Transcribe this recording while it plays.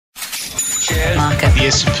Shares. Market. The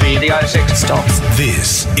S&P. The ASX. Stocks.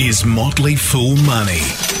 This is Motley Fool Money.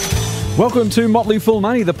 Welcome to Motley Fool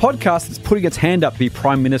Money, the podcast that's putting its hand up to be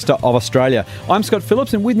Prime Minister of Australia. I'm Scott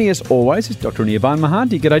Phillips, and with me, as always, is Dr. Nirvan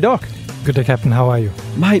Mahanti. G'day, Doc. Good day, Captain. How are you?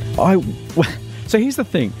 Mate, so here's the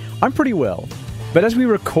thing. I'm pretty well, but as we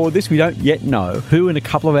record this, we don't yet know who in a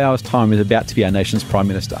couple of hours' time is about to be our nation's Prime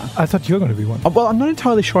Minister. I thought you were going to be one. Well, I'm not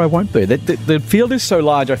entirely sure I won't be. The field is so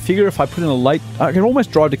large, I figure if I put in a late... I can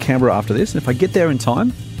almost drive to Canberra after this, and if I get there in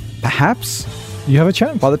time, perhaps... You have a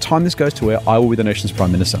chance. By the time this goes to air, I will be the nation's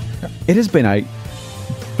Prime Minister. Yeah. It has been a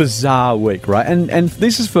bizarre week, right? And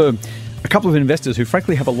this is for a couple of investors who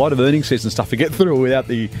frankly have a lot of earnings season stuff to get through without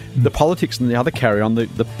the politics and the other carry-on.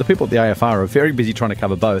 The people at the AFR are very busy trying to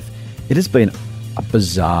cover both. It has been a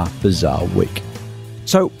bizarre week.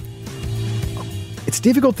 So it's a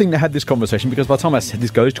difficult thing to have this conversation because by the time I said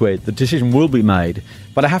this goes to air, the decision will be made.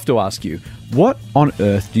 But I have to ask you, what on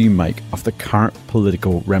earth do you make of the current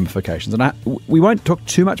political ramifications? And we won't talk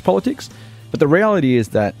too much politics, but the reality is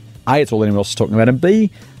that A, it's all anyone else is talking about, and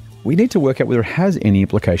B, we need to work out whether it has any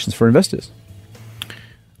implications for investors.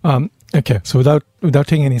 Okay, so without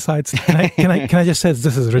taking any sides, can I just say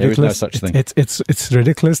this is ridiculous? There is no such thing. It's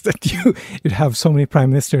ridiculous that you'd have so many prime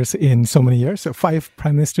ministers in so many years. So 5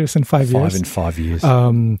 prime ministers in 5 years. 5 in 5 years.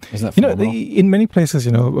 Isn't that phenomenal? In many places,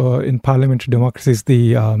 in parliamentary democracies,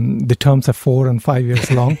 the terms are 4 and 5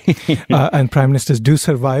 years long, and prime ministers do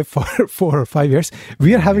survive for 4 or 5 years.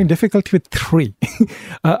 We are having difficulty with 3.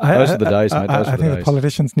 Those are the days, mate. I think the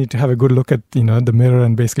politicians need to have a good look at the mirror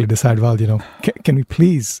and basically decide, well, can we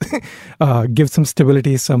please give some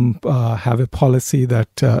stability, have a policy that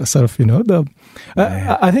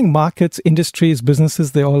I think markets, industries,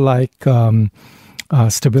 businesses, they all like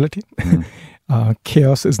stability.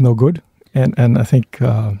 Chaos is no good, and I think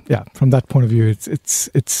from that point of view,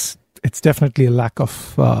 it's definitely a lack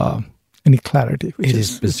of any clarity. It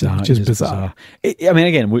is bizarre. Which is bizarre. I mean,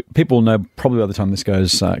 again, people know probably by the time this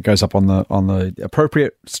goes up on the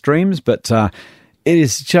appropriate streams, but. It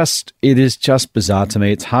is just bizarre to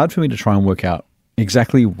me. It's hard for me to try and work out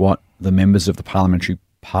exactly what the members of the parliamentary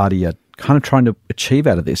party are kind of trying to achieve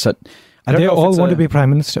out of this. They all want to be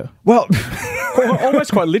prime minister. Well,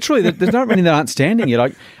 almost quite literally. There's not many that aren't standing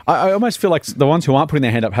yet. I almost feel like the ones who aren't putting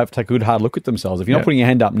their hand up have to take a good hard look at themselves. If you're not putting your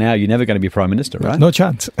hand up now, you're never going to be prime minister, right? No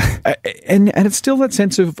chance. And it's still that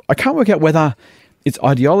sense of I can't work out whether it's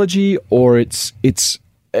ideology or it's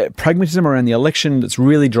pragmatism around the election that's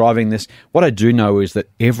really driving this. What I do know is that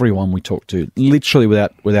everyone we talk to, literally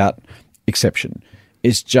without exception,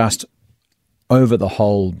 is just over the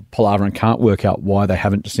whole palaver and can't work out why they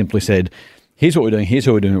haven't just simply said, here's what we're doing, here's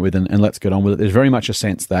who we're doing it with, and let's get on with it. There's very much a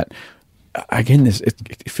sense that, again,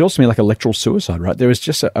 it feels to me like electoral suicide, right? There is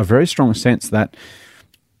just a very strong sense that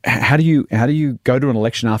how do you go to an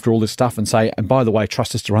election after all this stuff and say, and by the way,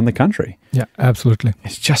 trust us to run the country? Yeah, absolutely.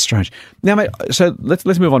 It's just strange. Now, mate, so let's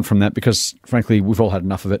move on from that because, frankly, we've all had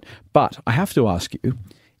enough of it. But I have to ask you,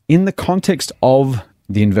 in the context of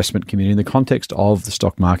the investment community, in the context of the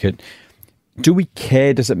stock market, do we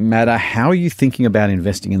care? Does it matter? How are you thinking about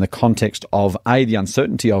investing in the context of, A, the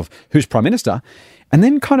uncertainty of who's Prime Minister, and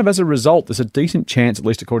then kind of as a result, there's a decent chance, at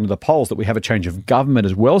least according to the polls, that we have a change of government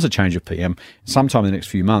as well as a change of PM sometime in the next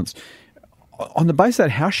few months. On the basis of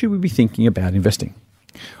that, how should we be thinking about investing?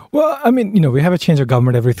 Well, I mean, we have a change of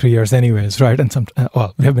government every 3 years anyways, right? And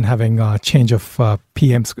we have been having a change of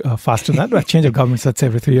PMs faster than that, but change of governments, that's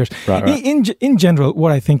every 3 years. Right. In general,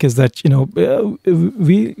 what I think is that,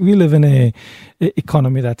 we live in a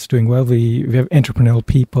economy that's doing well. We have entrepreneurial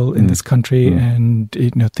people in this country and,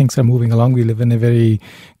 things are moving along. We live in a very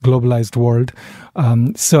globalized world.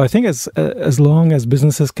 So I think as long as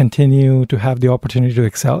businesses continue to have the opportunity to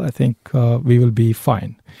excel, I think we will be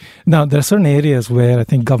fine. Now, there are certain areas where I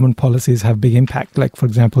think government policies have big impact, like, for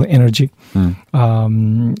example, energy,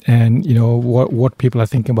 and, what people are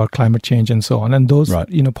thinking about climate change and so on. And those,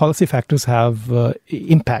 policy factors have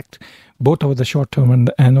impact both over the short term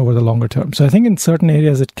and over the longer term. So I think in certain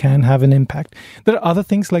areas it can have an impact. There are other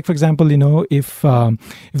things like, for example, if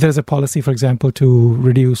there's a policy, for example, to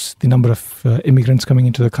reduce the number of immigrants coming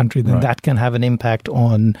into the country, then that can have an impact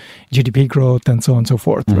on GDP growth and so on and so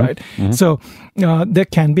forth, right? Mm-hmm. So there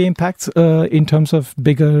can be impacts in terms of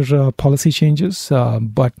bigger policy changes,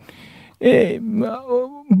 but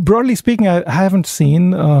broadly speaking, I haven't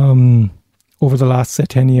seen over the last, say,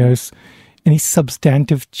 10 years any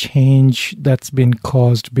substantive change that's been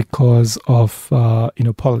caused because of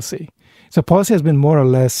policy. So policy has been more or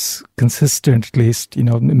less consistent, at least.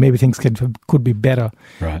 Maybe things could be better.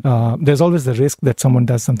 Right. There's always the risk that someone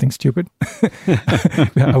does something stupid.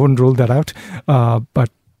 I wouldn't rule that out. But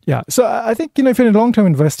Yeah. So I think, if you're a long-term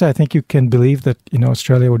investor, I think you can believe that,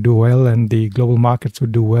 Australia would do well and the global markets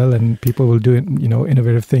would do well and people will do,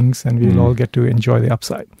 innovative things and we'll all get to enjoy the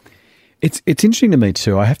upside. It's interesting to me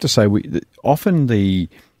too. I have to say, often the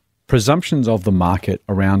presumptions of the market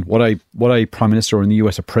around what a prime minister or in the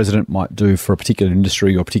US a president might do for a particular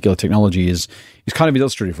industry or particular technology is kind of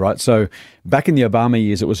illustrative, right? So back in the Obama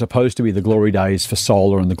years, it was supposed to be the glory days for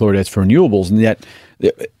solar and the glory days for renewables, and yet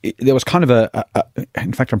there was kind of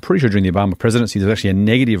in fact, I'm pretty sure during the Obama presidency, there's actually a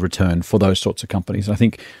negative return for those sorts of companies. And I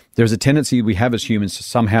think there's a tendency we have as humans to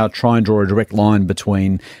somehow try and draw a direct line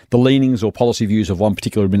between the leanings or policy views of one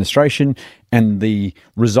particular administration and the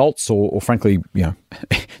results or frankly,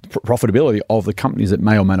 profitability of the companies that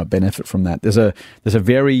may or may not benefit from that. There's a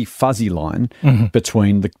very fuzzy line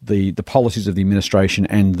between the policies of the administration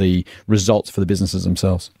and the results for the businesses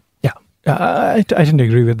themselves. Yeah, I tend to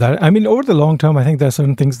agree with that. I mean, over the long term, I think there are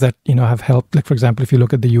certain things that have helped. Like, for example, if you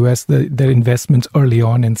look at the US, their investments early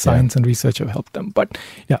on in science and research have helped them. But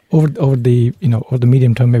yeah, over the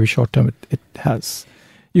medium term, maybe short term, it has.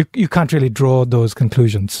 You can't really draw those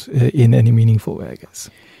conclusions in any meaningful way, I guess.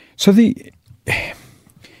 So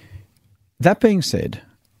that being said,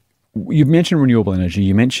 you mentioned renewable energy.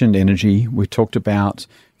 You mentioned energy. We talked about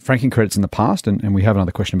franking credits in the past, and we have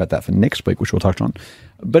another question about that for next week, which we'll touch on.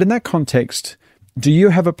 But in that context, do you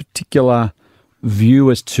have a particular view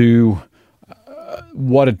as to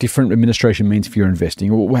what a different administration means for your investing?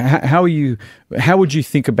 How would you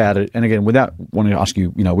think about it? And again, without wanting to ask you,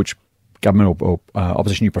 which government or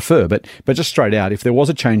opposition you prefer, but just straight out, if there was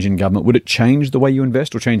a change in government, would it change the way you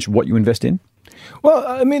invest or change what you invest in?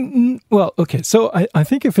 Well, okay. So I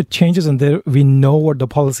think if it changes and we know what the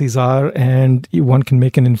policies are and one can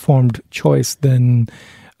make an informed choice, then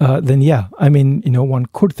yeah, I mean, one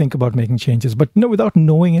could think about making changes. But without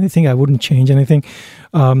knowing anything, I wouldn't change anything.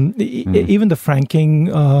 Even the franking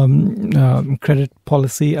credit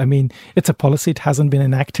policy, I mean, it's a policy. It hasn't been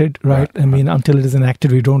enacted, right? I mean, until it is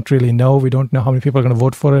enacted, we don't really know. We don't know how many people are going to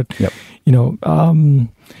vote for it. Yep.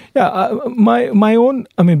 My own,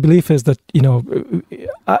 belief is that,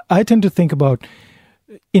 I tend to think about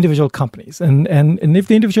individual companies and if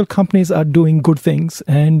the individual companies are doing good things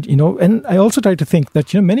and I also try to think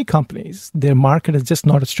that many companies, their market is just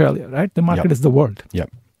not Australia, right? The market is the world. Yep.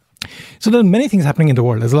 So there are many things happening in the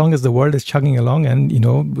world. As long as the world is chugging along and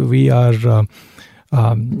we are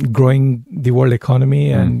growing the world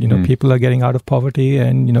economy and people are getting out of poverty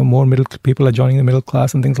and more people are joining the middle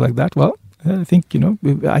class and things like that, well, I think,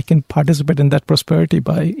 I can participate in that prosperity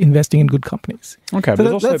by investing in good companies. Okay,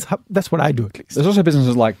 so that's what I do, at least. There's also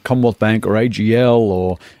businesses like Commonwealth Bank or AGL,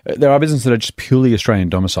 or there are businesses that are just purely Australian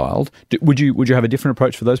domiciled. Would you have a different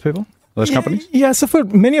approach for those people? Those companies? Yeah, so for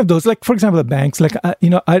many of those, like for example, the banks, like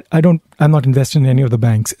I'm not invested in any of the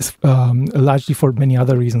banks, largely for many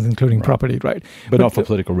other reasons, including property, right? But not for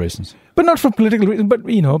political reasons. But not for political reasons. But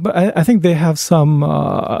I think they have some,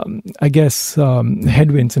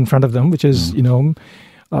 headwinds in front of them, which is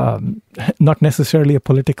not necessarily a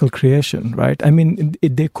political creation, right? I mean,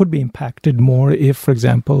 they could be impacted more if, for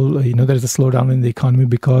example, there's a slowdown in the economy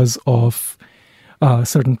because of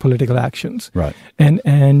certain political actions, right? And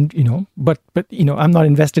but I'm not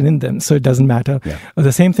invested in them, so it doesn't matter. Yeah.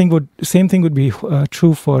 The same thing would be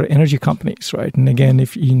true for energy companies, right? And again,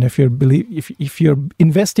 if you're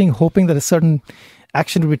investing hoping that a certain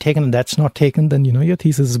action will be taken and that's not taken, then your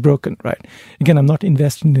thesis is broken, right? Again, I'm not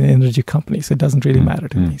investing in energy companies, so it doesn't really matter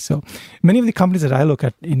to me. So many of the companies that I look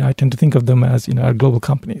at, I tend to think of them as are global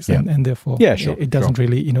companies, and therefore, it doesn't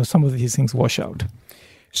really some of these things wash out.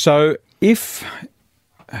 So if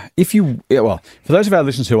you, for those of our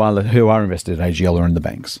listeners who are invested in AGL or in the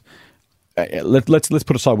banks, let's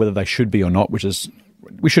put aside whether they should be or not, which is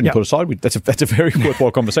we shouldn't put aside. That's a very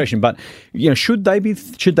worthwhile conversation. But should they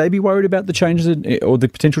be worried about the changes or the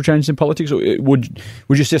potential changes in politics, or would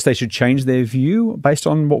you suggest they should change their view based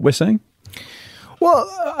on what we're seeing? Well,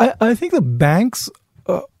 I think the banks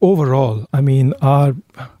overall, are,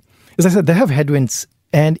 as I said, they have headwinds.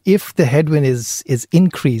 And if the headwind is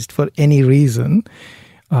increased for any reason,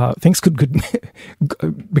 things could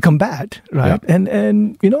become bad, right? Yeah.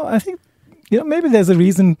 And I think maybe there's a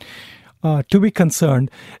reason to be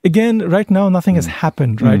concerned. Again, right now nothing has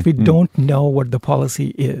happened, right? We don't know what the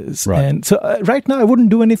policy is, right. And so right now I wouldn't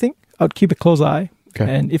do anything. I would keep a close eye.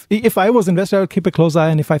 Okay. And if I was invested, I would keep a close eye.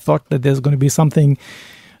 And if I thought that there's going to be something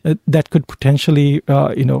that could potentially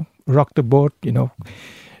rock the boat,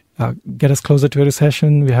 get us closer to a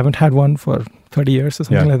recession. We haven't had one for 30 years or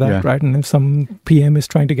something like that, right? And if some PM is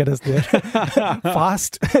trying to get us there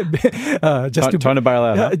fast, trying to bail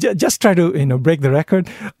out, just try to break the record,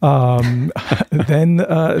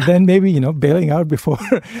 then maybe bailing out before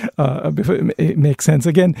it makes sense.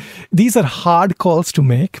 Again, these are hard calls to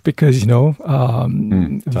make because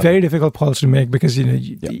very difficult calls to make because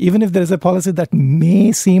even if there is a policy that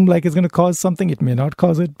may seem like it's going to cause something, it may not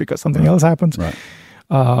cause it because something else happens. Right.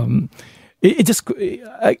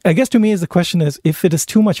 I guess to me, the question is, if it is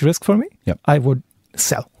too much risk for me, I would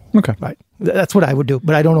sell. Okay. Right. That's what I would do,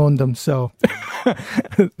 but I don't own them. So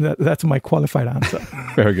that's my qualified answer.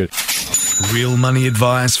 Very good. Real money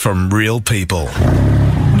advice from real people.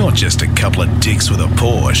 Not just a couple of dicks with a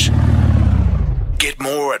Porsche. Get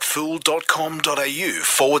more at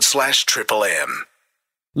fool.com.au/Triple M.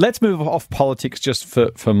 Let's move off politics just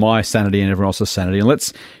for my sanity and everyone else's sanity. And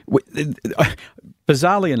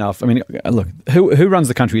bizarrely enough, I mean, look, who runs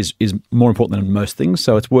the country is more important than most things,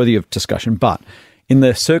 so it's worthy of discussion. But in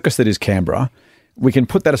the circus that is Canberra, we can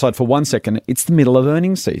put that aside for 1 second. It's the middle of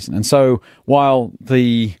earnings season. And so while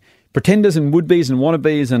the pretenders and would-bes and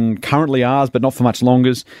wannabes and currently ours, but not for much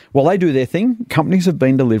longer, while they do their thing, companies have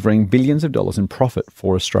been delivering billions of dollars in profit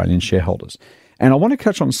for Australian shareholders. And I want to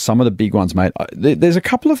touch on some of the big ones, mate. There's a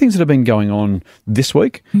couple of things that have been going on this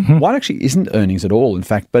week. Mm-hmm. One actually isn't earnings at all, in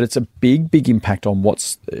fact, but it's a big impact on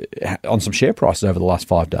on some share prices over the last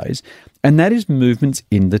 5 days. And that is movements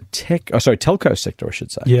in the telco sector, I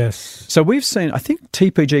should say. Yes. So we've seen, I think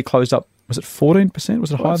TPG closed up, was it 14%?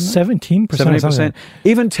 Was it higher than that? 17%. 17%.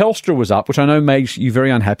 Even Telstra was up, which I know makes you very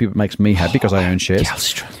unhappy, but makes me happy because I own shares.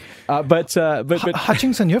 Telstra. But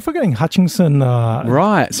Hutchinson, you're forgetting Hutchinson.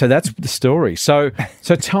 Right, so that's the story. So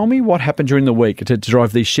tell me what happened during the week to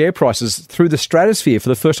drive these share prices through the stratosphere for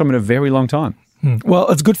the first time in a very long time. Well,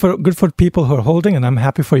 it's good for people who are holding, and I'm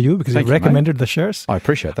happy for you because you recommended the shares. I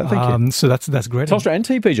appreciate that. Thank you. So that's great. Telstra and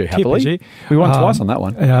TPG, happily. TPG. We won twice on that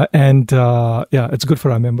one. It's good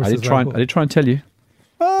for our members. I did try and tell you.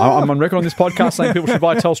 I'm on record on this podcast saying people should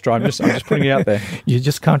buy Telstra. I'm just putting it out there. You're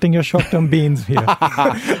just counting your short-term beans here.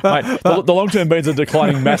 Mate, the long-term beans are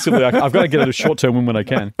declining massively. I've got to get a short-term win when I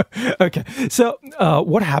can. Okay. So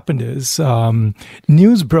what happened is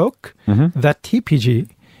news broke that TPG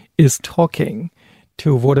is talking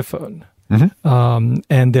to Vodafone.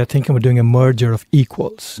 And they're thinking of doing a merger of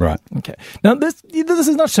equals. Right. Okay. Now, this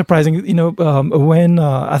is not surprising. When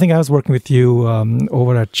I think I was working with you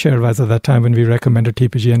over at ShareWise at that time when we recommended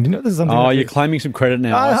TPG, and this is something. Oh, you're claiming some credit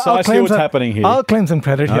now. I see what's happening here. I'll claim some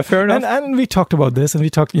credit here. Fair enough. And we talked about this, and we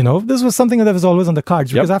talked. This was something that was always on the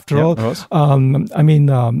cards because after all,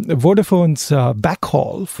 Vodafone's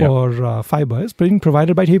backhaul for fiber is being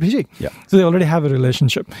provided by TPG. Yep. So they already have a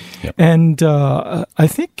relationship. Yep. And I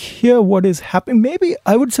think here what is happening, maybe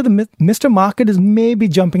I would say Mr. Market is maybe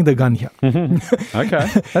jumping the gun here. Okay,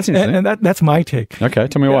 that's interesting. and that's my take. Okay,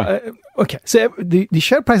 tell me why. Okay, so the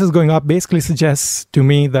share price is going up basically suggests to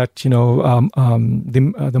me that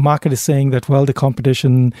the market is saying that the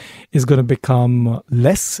competition is going to become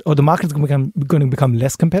less, or the market is going to become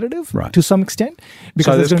less competitive to some extent.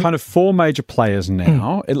 Because there's kind of four major players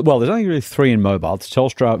now. There's only really three in mobile: it's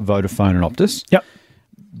Telstra, Vodafone, and Optus. Yep.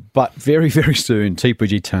 But very, very soon,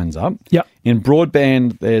 TPG turns up. Yep. In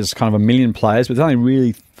broadband, there's kind of 1 million players, but there's only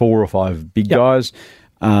really 4 or 5 big guys.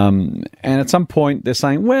 And at some point, they're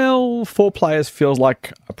saying, 4 players feels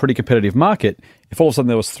like a pretty competitive market. If all of a sudden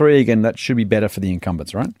there was 3 again, that should be better for the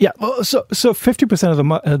incumbents, right? Yeah. Well, so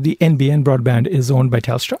 50% of the NBN broadband is owned by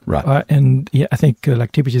Telstra. Right. And I think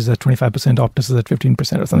TPG is at 25%, Optus is at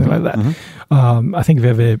 15% or something like that. I think we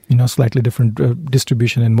have a slightly different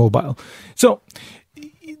distribution in mobile. So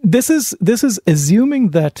this is assuming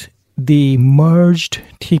that the merged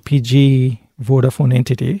TPG Vodafone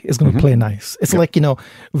entity is going to play nice. It's like,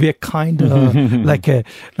 we're kind of like a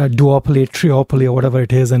duopoly, triopoly, or whatever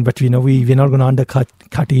it is, but we're not going to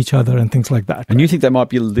undercut each other and things like that. And you think that might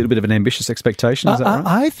be a little bit of an ambitious expectation? Is that right?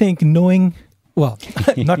 I think not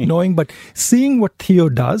knowing, but seeing what Theo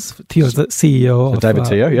does. Theo's the CEO of David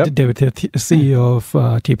Theo, David Theo, CEO of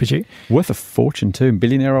TPG. Worth a fortune too,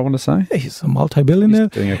 billionaire, I want to say. He's a multi-billionaire. He's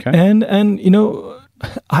doing okay. And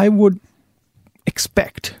I would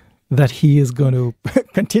expect that he is going to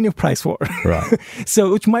continue price war. Right.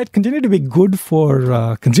 So, which might continue to be good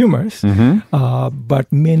for consumers, but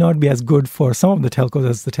may not be as good for some of the telcos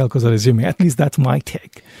as the telcos are assuming. At least that's my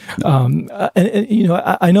take.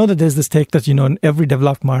 I know that there's this take that, in every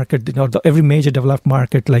developed market, every major developed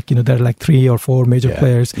market, there are like 3 or 4 major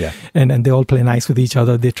players, and they all play nice with each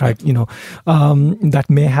other. They try, that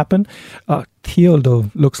may happen. Theo, though,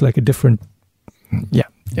 looks like a different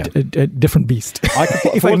different beast.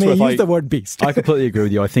 If I may use the word beast. I completely agree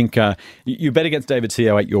with you. I think you bet against David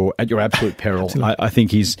Teo at your absolute peril. I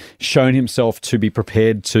think he's shown himself to be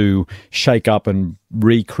prepared to shake up and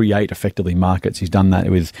recreate effectively markets. He's done that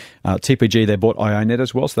with TPG. They bought IONET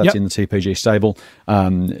as well, so that's in the TPG stable.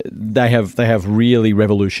 They have really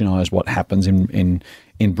revolutionised what happens in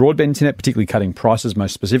broadband internet, particularly cutting prices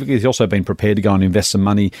most specifically. He's also been prepared to go and invest some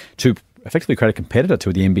money to effectively create a competitor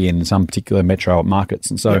to the NBN in some particular metro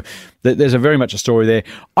markets. And so there's a very much a story there.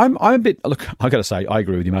 I'm a bit, look, I got to say, I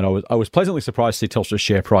agree with you, mate. I was pleasantly surprised to see Telstra's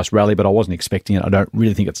share price rally, but I wasn't expecting it. I don't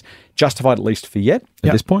really think it's justified, at least for yet,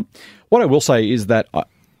 at this point. What I will say is that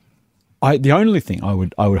the only thing I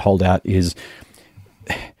would hold out is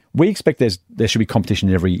we expect there should be competition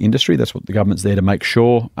in every industry. That's what the government's there to make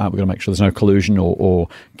sure. We've got to make sure there's no collusion or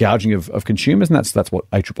gouging of consumers, and that's what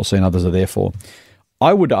ACCC and others are there for.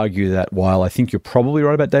 I would argue that while I think you're probably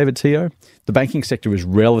right about David Teo, the banking sector is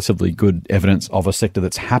relatively good evidence of a sector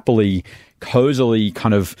that's happily, cozily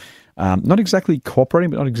kind of not exactly cooperating,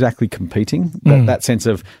 but not exactly competing. That sense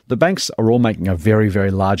of the banks are all making a very, very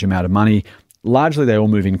large amount of money. Largely, they all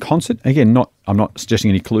move in concert. Again, I'm not suggesting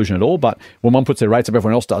any collusion at all, but when one puts their rates up,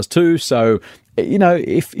 everyone else does too. So,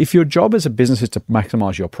 if your job as a business is to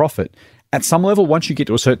maximise your profit, at some level, once you get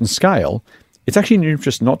to a certain scale, it's actually in your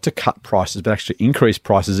interest not to cut prices, but actually increase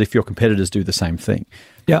prices if your competitors do the same thing.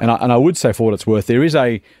 Yeah. And I would say, for what it's worth,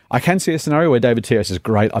 I can see a scenario where David Teo says,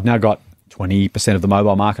 great, I've now got 20% of the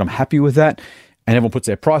mobile market. I'm happy with that. And everyone puts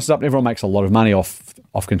their prices up and everyone makes a lot of money off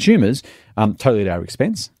consumers, totally at our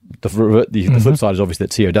expense. The flip side is obviously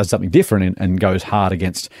that Teo does something different and goes hard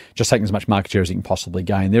against just taking as much market share as he can possibly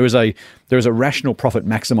gain. There is a rational profit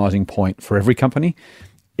maximising point for every company.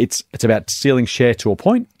 It's about stealing share to a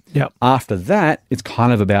point. Yep. After that, it's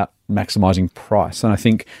kind of about maximising price. And I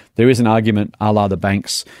think there is an argument, a la the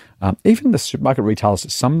banks, even the supermarket retailers to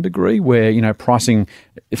some degree, where, pricing,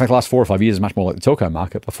 in fact, the last 4 or 5 years is much more like the telco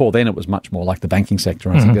market. Before then, it was much more like the banking sector.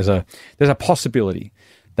 And I think there's a possibility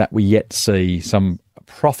that we yet see some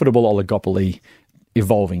profitable oligopoly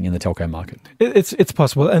evolving in the telco market. It's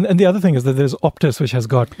possible. And the other thing is that there's Optus, which has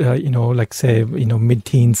got,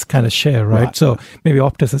 mid-teens kind of share, right? So maybe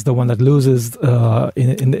Optus is the one that loses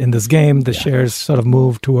in this game. The shares sort of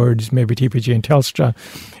move towards maybe TPG and Telstra.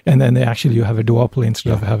 And then you have a duopoly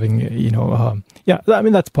instead of having,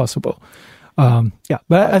 that's possible. But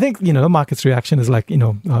I think the market's reaction is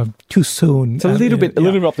too soon. It's a little bit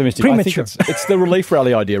optimistic. Premature. I think it's the relief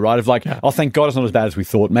rally idea, right? Of thank God it's not as bad as we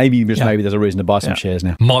thought. Maybe there's a reason to buy some shares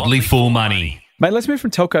now. Motley Full Money. Mate, let's move from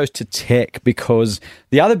telcos to tech, because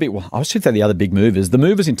the other big movers, the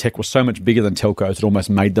movers in tech were so much bigger than telcos, it almost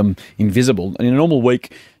made them invisible. And in a normal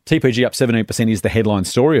week, TPG up 17% is the headline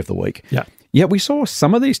story of the week. Yeah. Yet we saw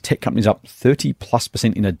some of these tech companies up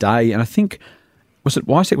 30+% in a day, and I think, was it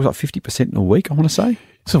WiseTech was up 50% in a week, I want to say?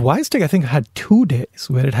 So WiseTech, I think, had 2 days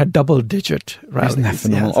where it had double-digit rallies. Isn't that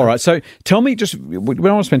phenomenal? All right, so tell me, we don't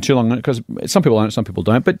want to spend too long on it, because some people own it, some people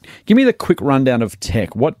don't, but give me the quick rundown of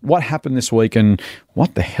tech. What happened this week, and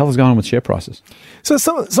what the hell is going on with share prices? So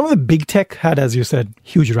some of the big tech had, as you said,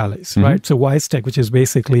 huge rallies, right? So WiseTech, which is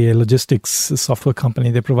basically a logistics software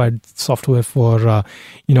company, they provide software for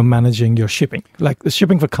managing your shipping, like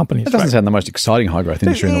shipping for companies. It doesn't sound the most exciting high-growth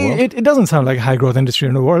industry in the world. It doesn't sound like a high-growth industry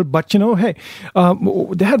in the world, but hey,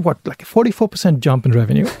 they had a 44% jump in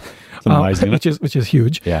revenue. Amazing, which is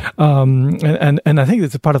huge. Yeah. And I think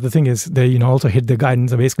that's a part of the thing is they also hit the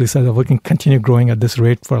guidance. They basically said that we can continue growing at this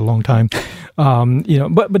rate for a long time.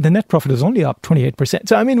 But the net profit is only up 28%.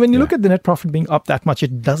 So I mean, when you look at the net profit being up that much,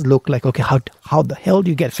 it does look like, okay, how the hell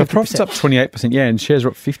do you get 50%? So profit's up 28%, and shares are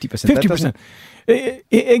up 50%.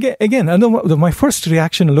 50%. Again, I know my first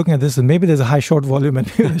reaction looking at this is maybe there's a high short volume and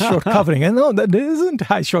short covering. And no, there isn't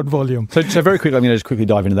high short volume. So very quickly, I'm going to just quickly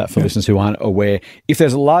dive into that for listeners who aren't aware. If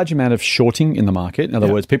there's a large amount of shorting in the market, in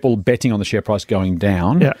other words, people betting on the share price going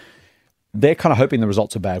down, they're kind of hoping the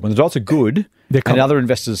results are bad. When the results are good and other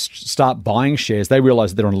investors start buying shares, they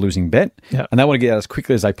realize that they're on a losing bet and they want to get out as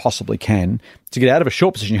quickly as they possibly can. To get out of a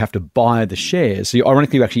short position, you have to buy the shares. So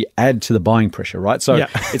ironically, you actually add to the buying pressure, right? So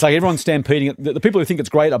it's like everyone's stampeding. The people who think it's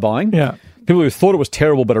great are buying. Yeah. People who thought it was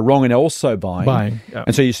terrible but are wrong and are also buying.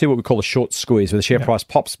 And so you see what we call a short squeeze, where the share price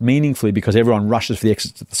pops meaningfully because everyone rushes for the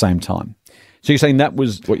exits at the same time. So you're saying that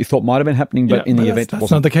was what you thought might have been happening, but in the event it wasn't?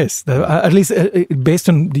 That's not the case. At least based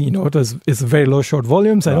on it's very low short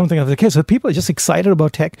volumes. I don't think that's the case. So people are just excited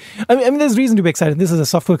about tech. I mean, there's reason to be excited. This is a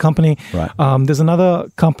software company. Right. There's another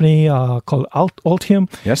company called Altium,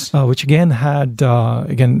 which again had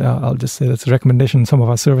I'll just say that's a recommendation in some of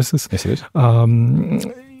our services. Yes, it is.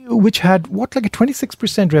 Which had like a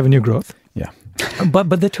 26% revenue growth. Yeah. But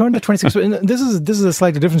they turned the 26%. This is a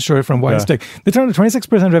slightly different story from Wirestick. They turned the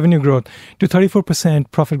 26% revenue growth to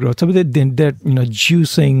 34% profit growth. So they're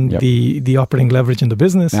juicing the operating leverage in the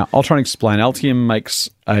business. Now, I'll try and explain. Altium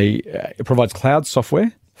it provides cloud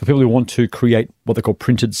software for people who want to create what they call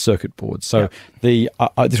printed circuit boards. So this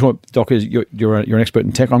is what, Doc, is you're an expert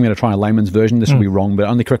in tech. I'm going to try a layman's version. This will be wrong, but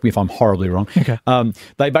only correct me if I'm horribly wrong. Okay.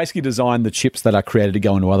 They basically design the chips that are created to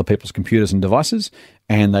go into other people's computers and devices,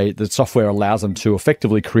 and the software allows them to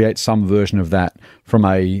effectively create some version of that from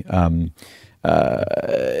a...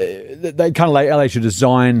 they kind of allow you to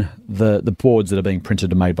design the boards that are being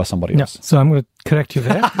printed and made by somebody else. So I'm going to correct you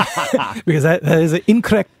there because that is an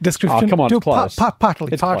incorrect description. Oh, come on, it's close.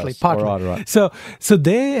 Partly. All right. So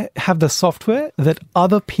they have the software that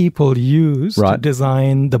other people use to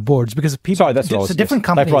design the boards because people. Sorry, that's what I was. Different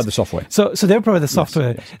companies. They provide the software. So they provide the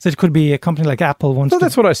software. Yes. So it could be a company like Apple wants. So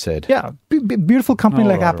that's what I said. Yeah, beautiful company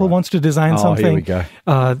like Apple wants to design something. Here we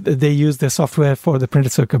go. They use their software for the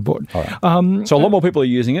printed circuit board. All right. So a lot more people are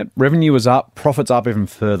using it. Revenue is up. Profits up even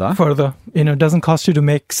further. It doesn't cost you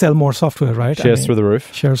to sell more software, right? Shares through the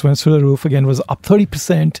roof. Shares went through the roof again. Was up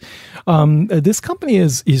 30%. This company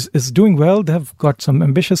is doing well. They've got some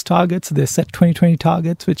ambitious targets. They set 2020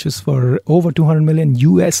 targets, which is for over $200 million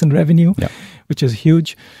US in revenue, which is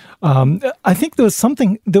huge. I think there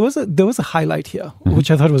was a highlight here,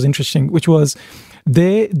 which I thought was interesting, which was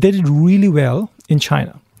they did really well in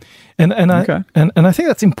China. And I think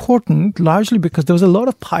that's important largely because there was a lot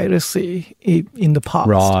of piracy in the past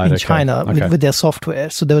in China with their software.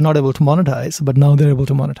 So they were not able to monetize, but now they're able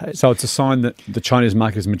to monetize. So it's a sign that the Chinese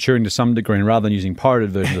market is maturing to some degree, and rather than using pirated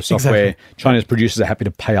versions of software, China's producers are happy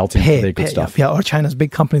to pay Altium for their good stuff. Yeah, or China's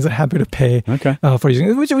big companies are happy to pay for using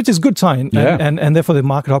it, which is a good sign. And therefore the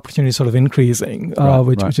market opportunity is sort of increasing,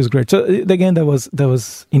 which is great. So again, that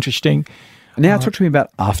was interesting. Now talk to me about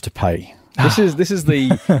Afterpay. This is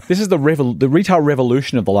the retail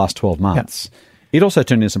revolution of the last 12 months. It also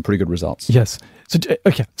turned in some pretty good results. Yes.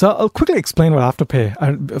 So I'll quickly explain what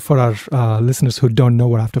Afterpay for our listeners who don't know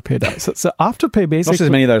what Afterpay does. So Afterpay basically... Not as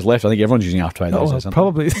many of those left. I think everyone's using Afterpay.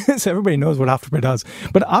 Probably. So everybody knows what Afterpay does.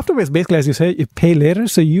 But Afterpay is basically, as you say, you pay later.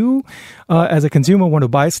 So you, as a consumer, want to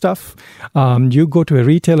buy stuff. You go to a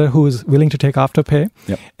retailer who is willing to take Afterpay.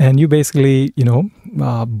 And you basically,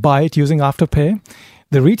 buy it using Afterpay.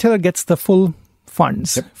 The retailer gets the full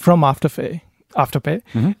funds from Afterpay,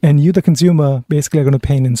 and you, the consumer, basically are going to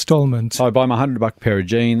pay in installments. So I buy my $100 pair of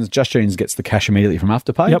jeans. Just Jeans gets the cash immediately from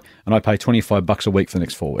Afterpay, and I pay $25 a week for the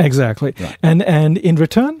next 4 weeks. Exactly, and in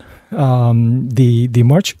return, the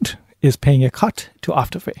merchant is paying a cut to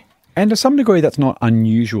Afterpay. And to some degree, that's not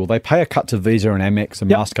unusual. They pay a cut to Visa and Amex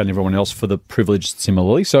and MasterCard and everyone else for the privilege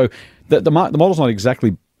similarly. So the model's not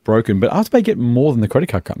exactly broken, but Afterpay get more than the credit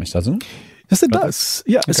card companies, doesn't it? Yes, it does.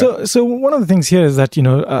 Yeah. Okay. So one of the things here is that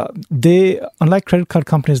they, unlike credit card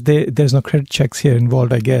companies, there's no credit checks here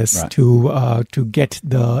involved, I guess, to get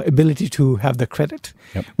the ability to have the credit,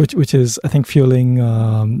 which is I think fueling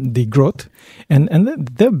the growth, and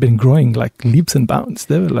they've been growing like leaps and bounds.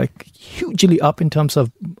 They were like hugely up in terms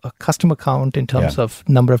of customer count, in terms of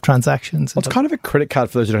number of transactions. Well, it's kind of a credit card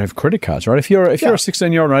for those who don't have credit cards, right? If you're a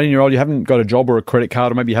 16-year-old or 18-year-old, you haven't got a job or a credit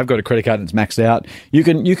card, or maybe you have got a credit card and it's maxed out, you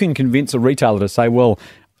can convince a retailer to say, well,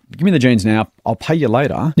 give me the jeans now, I'll pay you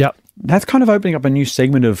later. Yeah. That's kind of opening up a new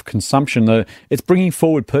segment of consumption. It's bringing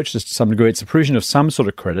forward purchases to some degree. It's a provision of some sort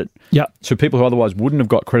of credit to people who otherwise wouldn't have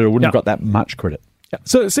got credit or wouldn't have got that much credit. Yeah.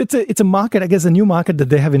 So it's a market, I guess, a new market that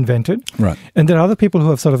they have invented. Right. And there are other people who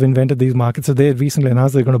have sort of invented these markets. So they recently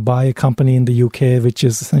announced they're going to buy a company in the UK, which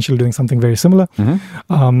is essentially doing something very similar.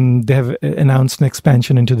 They have announced an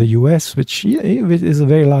expansion into the US, which is a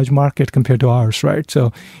very large market compared to ours, right?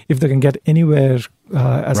 So if they can get anywhere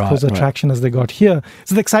as close to traction as they got here.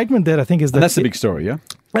 So the excitement there, I think, is that... And that's the big story, yeah?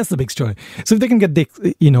 That's the big story. So if they can get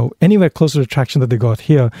anywhere closer to traction that they got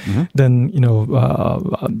here, then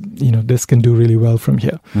this can do really well from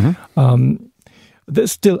here.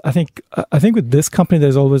 There's still, I think with this company,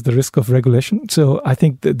 there's always the risk of regulation. So I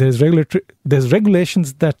think that there's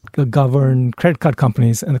regulations that govern credit card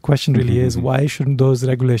companies, and the question really is, why shouldn't those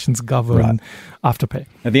regulations govern Afterpay?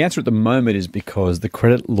 Now, the answer at the moment is because the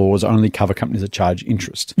credit laws only cover companies that charge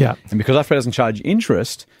interest. Yeah. And because Afterpay doesn't charge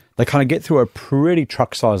interest, they kind of get through a pretty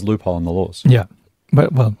truck-sized loophole in the laws. Yeah.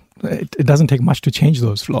 But, well, it doesn't take much to change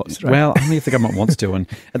those laws, right? Well, only if the government wants to. And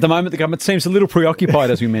at the moment, the government seems a little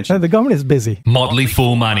preoccupied, as we mentioned. The government is busy. Motley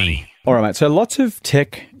Fool Money. All right, mate. So lots of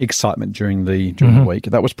tech excitement during the week.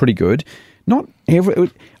 That was pretty good. Not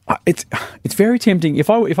every... It's very tempting. If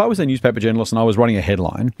I was a newspaper journalist and I was writing a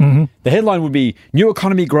headline, the headline would be, "New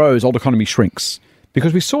economy grows, old economy shrinks."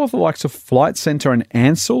 Because we saw the likes of Flight Centre and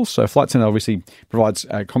Ansell. So Flight Centre obviously provides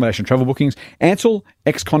accommodation travel bookings. Ansell,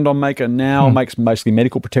 ex-condom maker, now makes mostly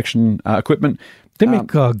medical protection equipment. They make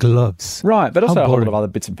gloves. Right, but also a whole lot of other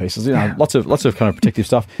bits and pieces. Lots of kind of protective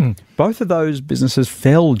stuff. Both of those businesses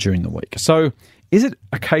fell during the week. So is it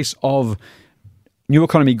a case of new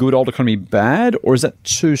economy good, old economy bad, or is that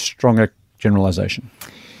too strong a generalization?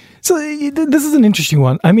 So this is an interesting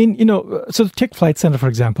one. I mean, so take Flight Centre, for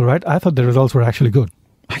example, right? I thought the results were actually good.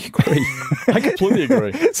 I agree. I completely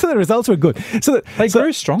agree. So the results were good. So they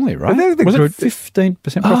grew strongly, right? They was it 15%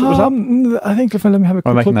 profit was up? I think, let me have a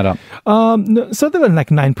quick look. I'm making that up. No, so they were like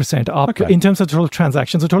 9% up in terms of total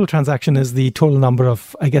transactions. So total transaction is the total number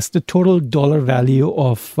of, I guess, the total dollar value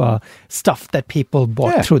of stuff that people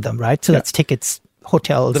bought through them, right? So that's tickets,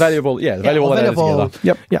 hotels. The value of all that added together.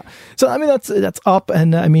 Yep. Yeah. So, I mean, that's up.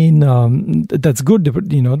 And, I mean, that's good.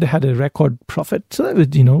 They had a record profit. So, that was,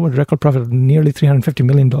 a record profit of nearly $350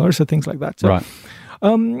 million or things like that. So, right.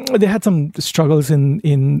 They had some struggles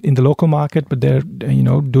in the local market, but they're,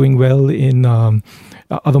 doing well in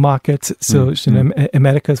other markets. So,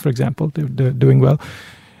 Americas, for example, they're doing well.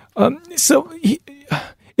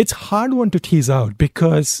 It's hard one to tease out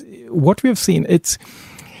because what we have seen,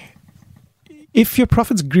 if your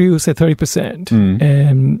profits grew, say,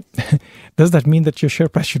 30%, does that mean that your share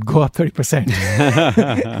price should go up 30%?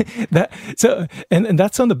 And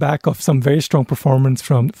that's on the back of some very strong performance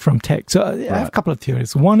from tech. So I have a couple of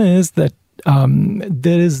theories. One is that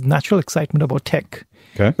there is natural excitement about tech.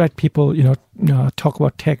 Okay. Right? People, talk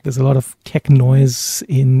about tech. There's a lot of tech noise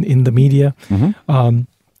in the media. And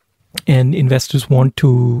investors want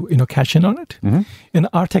to, cash in on it. And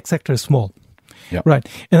our tech sector is small. Yep. Right.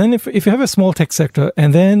 And then if you have a small tech sector,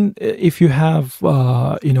 and then if you have,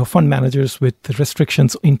 fund managers with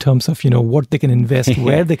restrictions in terms of, what they can invest,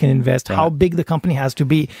 where they can invest, how big the company has to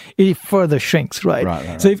be, it further shrinks,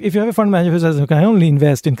 right? So if you have a fund manager who says, okay, I only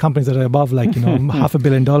invest in companies that are above like, $500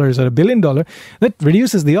 million or $1 billion, that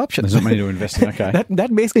reduces the options. There's not many to invest in, okay.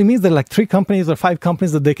 That basically means there are like 3 companies or 5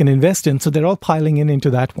 companies that they can invest in, so they're all piling into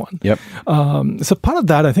that one. Yep. So part of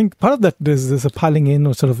that, there's a piling in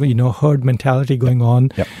or sort of, herd mentality going on.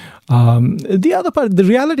 Yep. The other part, the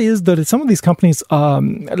reality is that some of these companies,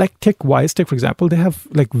 like WiseTech, for example, they have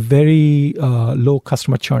like very low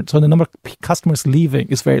customer churn. So the number of customers leaving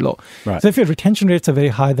is very low. Right. So if your retention rates are very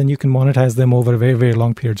high, then you can monetize them over very, very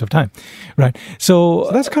long periods of time. Right. So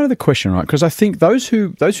that's kind of the question, right? Because I think those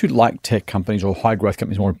who like tech companies or high growth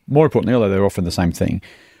companies more importantly, although they're often the same thing,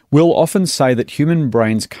 will often say that human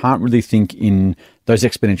brains can't really think in those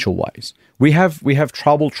exponential ways. We have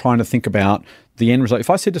trouble trying to think about the end result. If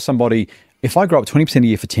I said to somebody, if I grow up 20% a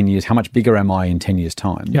year for 10 years, how much bigger am I in 10 years'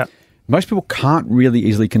 time? Yeah. Most people can't really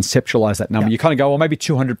easily conceptualize that number. Yeah. You kind of go, well, maybe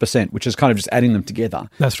 200%, which is kind of just adding them together.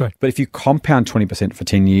 That's right. But if you compound 20% for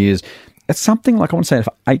 10 years, it's something like, I want to say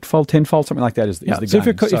 8-fold, 10-fold, something like that is the game. So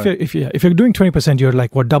if you're doing 20%, you're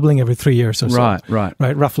like, doubling every 3 years or so. Right,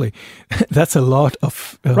 roughly. That's a lot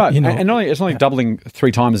of, right. And it's not only doubling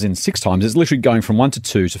 3 times in 6 times. It's literally going from 1 to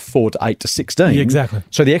 2 to 4 to 8 to 16. Yeah, exactly.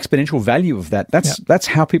 So the exponential value of that's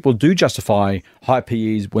how people do justify high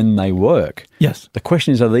PEs when they work. Yes. The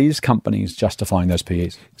question is, are these companies justifying those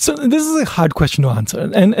PEs? So this is a hard question to answer.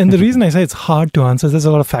 And the reason I say it's hard to answer is there's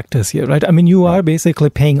a lot of factors here, right? I mean, you are basically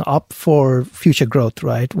paying up for future growth,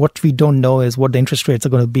 right? What we don't know is what the interest rates are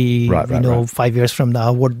going to be, 5 years from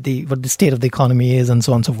now, what the state of the economy is, and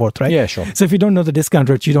so on and so forth, right? Yeah, sure. So if you don't know the discount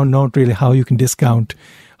rates, you don't know really how you can discount.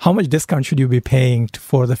 How much discount should you be paying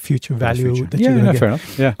for the future value that you're going to get? Fair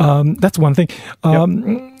enough. Yeah. That's one thing.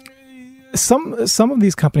 Some of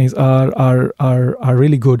these companies are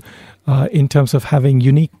really good in terms of having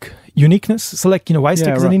uniqueness. So like,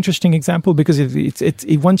 WiseTech is an interesting example because it's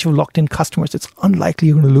once you've locked in customers, it's unlikely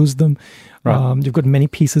you're going to lose them. Right. You've got many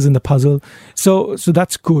pieces in the puzzle. So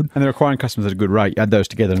that's good. And they're acquiring customers at a good rate. You add those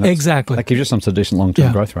together. And exactly. That gives you some sort of decent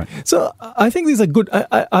long-term growth rate. So I think these are good.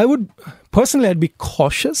 I would, personally, I'd be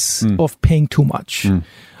cautious of paying too much.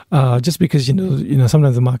 Just because,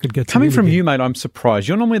 sometimes the market gets... Coming from you, mate, I'm surprised.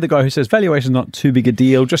 You're normally the guy who says valuation is not too big a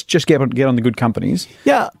deal. Just get on the good companies.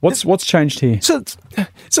 Yeah. What's changed here? So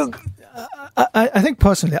I think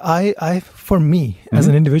personally, for me, as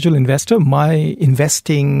an individual investor, my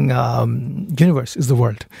investing universe is the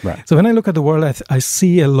world. Right. So when I look at the world, I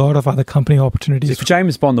see a lot of other company opportunities. See, for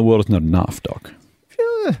James Bond, the world is not enough, Doc.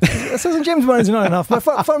 So James Bond is not enough, but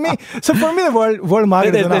for me, the world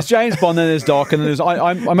market is enough. There's James Bond, then there's Doc, and then there's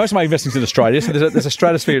most of my investing's in Australia, so there's a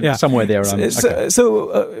stratosphere somewhere there.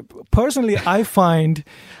 So personally, I find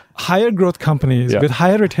higher growth companies with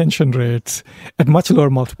higher retention rates at much lower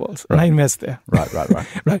multiples, and I invest there. Right.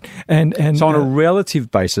 Right. And so on a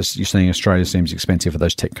relative basis, you're saying Australia seems expensive for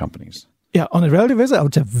those tech companies. Yeah, on a relative basis, I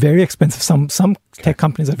would say very expensive. Some tech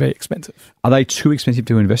companies are very expensive. Are they too expensive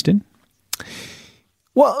to invest in?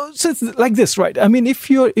 Well, so it's like this, right? I mean, if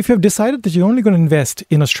you've decided that you're only going to invest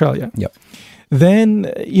in Australia, then,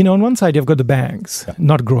 on one side, you've got the banks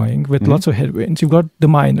not growing with lots of headwinds. You've got the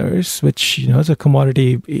miners, which, is a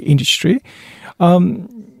commodity industry.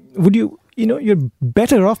 You're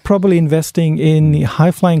better off probably investing in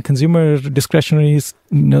high-flying consumer discretionary,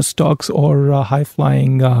 stocks or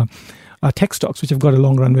high-flying tech stocks, which have got a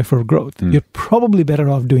long runway for growth. You're probably better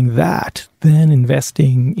off doing that than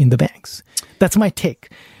investing in the banks. That's my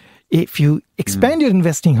take. If you expand your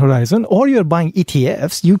investing horizon or you're buying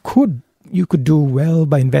ETFs, you could do well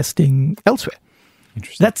by investing elsewhere.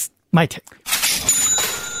 Interesting. That's my take.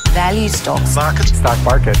 Value stocks. Market. Stock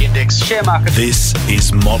market. Index. Share market. This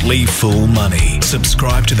is Motley Fool Money.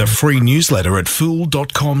 Subscribe to the free newsletter at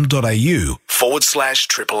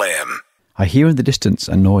fool.com.au/Triple M. I hear in the distance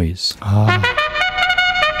a noise.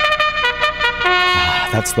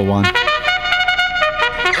 That's the one.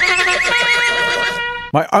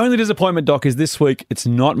 My only disappointment, Doc, is this week it's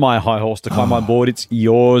not my high horse to climb on board, it's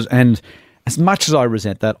yours. And as much as I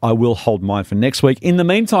resent that, I will hold mine for next week. In the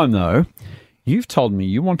meantime, though, you've told me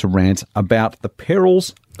you want to rant about the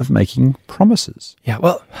perils of making promises. Yeah,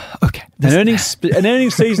 well, okay. An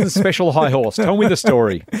earnings season special high horse. Tell me the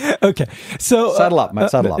story. Okay, so... Saddle up, mate,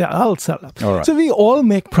 saddle up. Yeah, I'll saddle up. All right. So we all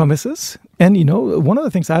make promises. And, one of the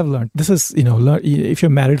things I've learned, this is, if you're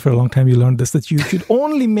married for a long time, you learned this, that you should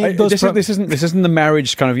only make those promises. This isn't the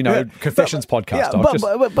marriage kind of, confessions podcast.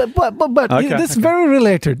 Yeah, this is very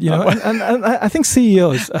related, and I think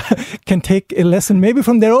CEOs can take a lesson maybe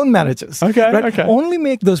from their own marriages. Okay. Only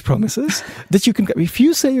make those promises that you can, if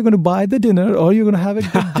you say you're going to buy the dinner or you're going to have a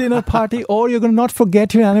good dinner party or you're going to not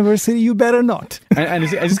forget your anniversary, you better not. And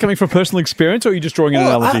is this coming from personal experience or are you just drawing an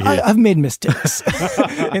analogy here? I've made mistakes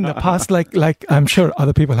in the past, like I'm sure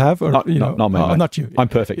other people have, or not me, not you. I'm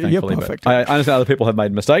perfect. You're thankfully, perfect. I understand other people have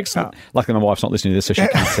made mistakes. Yeah. Luckily, my wife's not listening to this, so she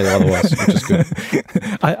can't say otherwise, which is good.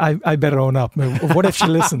 I better own up. What if she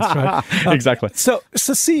listens, right? Exactly. So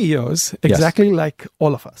CEOs, exactly like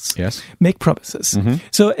all of us, make promises.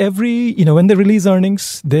 So every when they release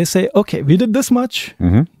earnings, they say, okay, we did this much.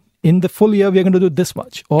 In the full year, we're going to do this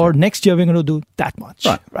much, or next year we're going to do that much.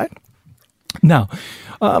 Right. Now,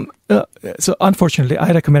 so unfortunately,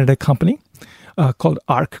 I recommended a company called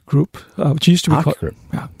ARC Group, which used to be called...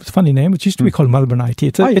 it's a funny name, which used to be called Melbourne IT.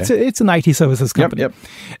 It's an IT services company. Yep.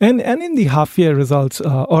 And in the half-year results,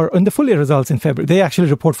 or in the full-year results in February, they actually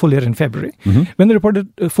report full-year in February. When they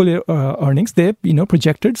reported full-year earnings, they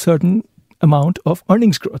projected certain amount of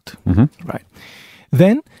earnings growth. Right.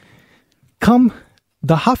 Then, come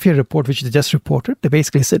the half-year report, which they just reported, they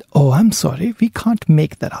basically said, oh, I'm sorry, we can't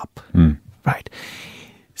make that up. Right.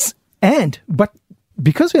 But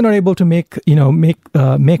because we're not able to make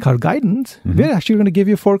our guidance, we're actually going to give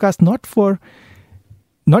you a forecast not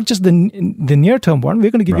just the near term one. We're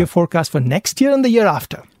going to give you a forecast for next year and the year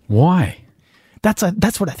after. Why?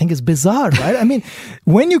 That's what I think is bizarre, right? I mean,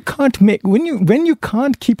 when you can't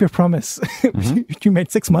keep your promise you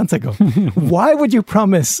made 6 months ago, why would you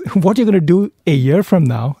promise what you're going to do a year from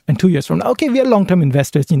now and 2 years from now? Okay, we are long-term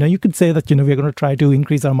investors. You could say that we're going to try to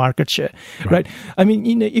increase our market share, right? I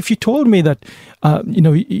mean, if you told me that we're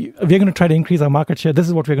going to try to increase our market share, this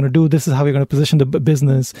is what we're going to do, this is how we're going to position the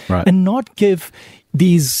business, and not give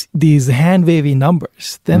these hand-wavy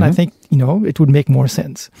numbers, then I think it would make more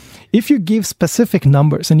sense. If you give specific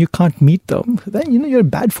numbers and you can't meet them, then you're a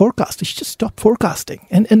bad forecaster. You should just stop forecasting.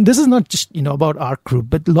 And this is not just about our group,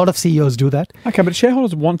 but a lot of CEOs do that. Okay, but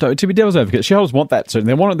shareholders want to be devil's advocate. Shareholders want that. So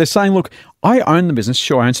they're saying, look, I own the business.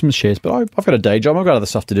 Sure, I own some shares, but I've got a day job. I've got other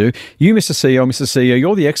stuff to do. You, Mr. CEO,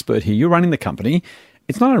 you're the expert here. You're running the company.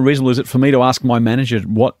 It's not unreasonable, is it, for me to ask my manager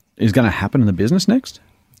what is going to happen in the business next?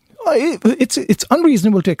 It's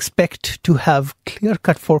unreasonable to expect to have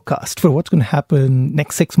clear-cut forecast for what's going to happen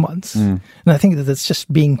next 6 months. And I think that it's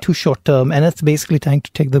just being too short-term, and it's basically trying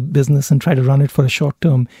to take the business and try to run it for a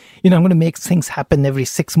short-term. I'm going to make things happen every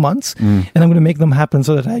 6 months, and I'm going to make them happen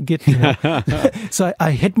so that I get, so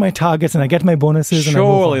I hit my targets and I get my bonuses.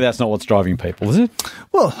 Surely that's not what's driving people, is it?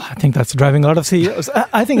 Well, I think that's driving a lot of CEOs.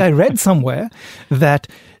 I think I read somewhere that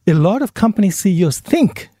a lot of company CEOs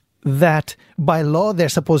think that by law they're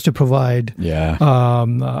supposed to provide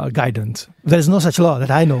guidance. There's no such law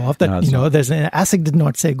that I know of. That there's an ASIC did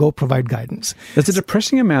not say go provide guidance. There's a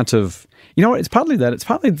depressing amount of. You know what? It's partly that. It's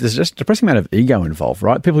partly there's just a depressing amount of ego involved,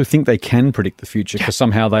 right? People who think they can predict the future because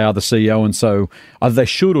somehow they are the CEO, and so either they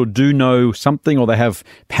should or do know something, or they have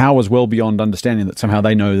powers well beyond understanding that somehow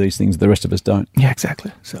they know these things the rest of us don't. Yeah,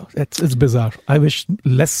 exactly. So it's bizarre. I wish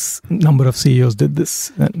less number of CEOs did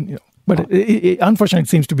this. But unfortunately, it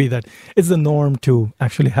seems to be that it's the norm to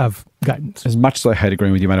actually have guidance. As much as I hate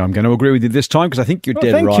agreeing with you, mate, I'm going to agree with you this time because I think you're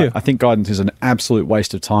dead right. You. I think guidance is an absolute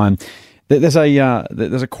waste of time. There's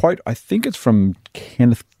a quote, I think it's from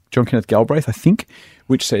John Kenneth Galbraith, I think,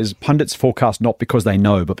 which says, pundits forecast not because they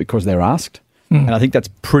know, but because they're asked. And I think that's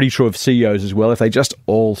pretty true of CEOs as well. If they just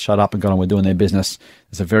all shut up and got on with doing their business,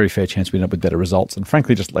 there's a very fair chance we end up with better results and,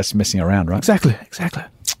 frankly, just less messing around, right? Exactly.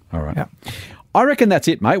 All right. Yeah. I reckon that's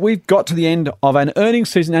it, mate. We've got to the end of an earnings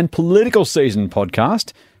season and political season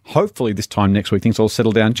podcast. Hopefully this time next week things will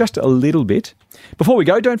settle down just a little bit. Before we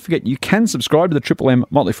go, don't forget you can subscribe to the Triple M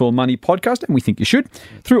Motley Fool Money podcast, and we think you should,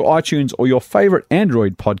 through iTunes or your favourite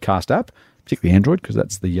Android podcast app, particularly Android because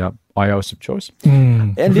that's the iOS of choice.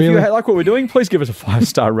 And if you like what we're doing, please give us a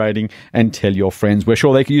 5-star rating and tell your friends. We're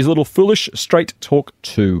sure they could use a little foolish straight talk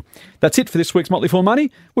too. That's it for this week's Motley Fool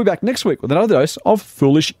Money. We'll be back next week with another dose of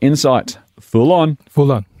foolish insight. Fool on.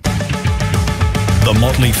 Fool on. The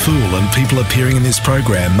Motley Fool and people appearing in this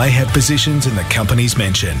program may have positions in the companies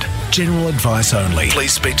mentioned. General advice only.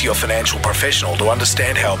 Please speak to your financial professional to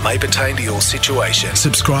understand how it may pertain to your situation.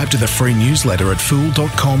 Subscribe to the free newsletter at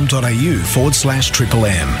fool.com.au/Triple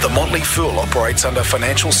M. The Motley Fool operates under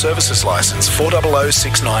Financial Services Licence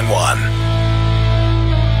 400691.